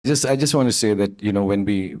I just want to say that, when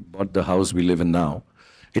we bought the house we live in now,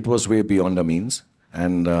 it was way beyond our means.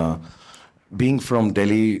 And being from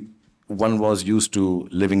Delhi, one was used to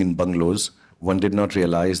living in bungalows. One did not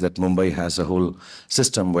realize that Mumbai has a whole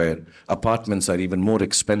system where apartments are even more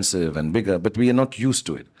expensive and bigger, but we are not used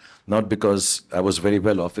to it. Not because I was very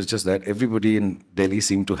well off, it's just that everybody in Delhi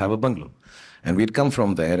seemed to have a bungalow. And we'd come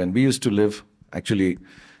from there, and we used to live actually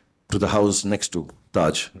to the house next to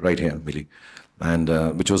Taj, right here, Billy, and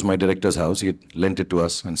which was my director's house. He had lent it to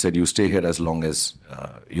us and said, "You stay here as long as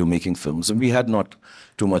you're making films." And we had not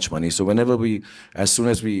too much money, so as soon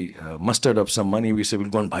as we mustered up some money, we said, "We'll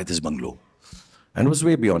go and buy this bungalow," and it was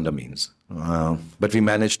way beyond our means. But we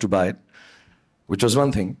managed to buy it, which was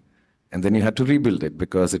one thing, and then you had to rebuild it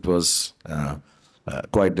because it was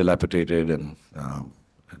quite dilapidated and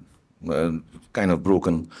kind of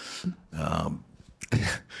broken. Um,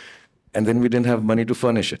 and then we didn't have money to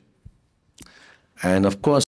furnish it. And of course,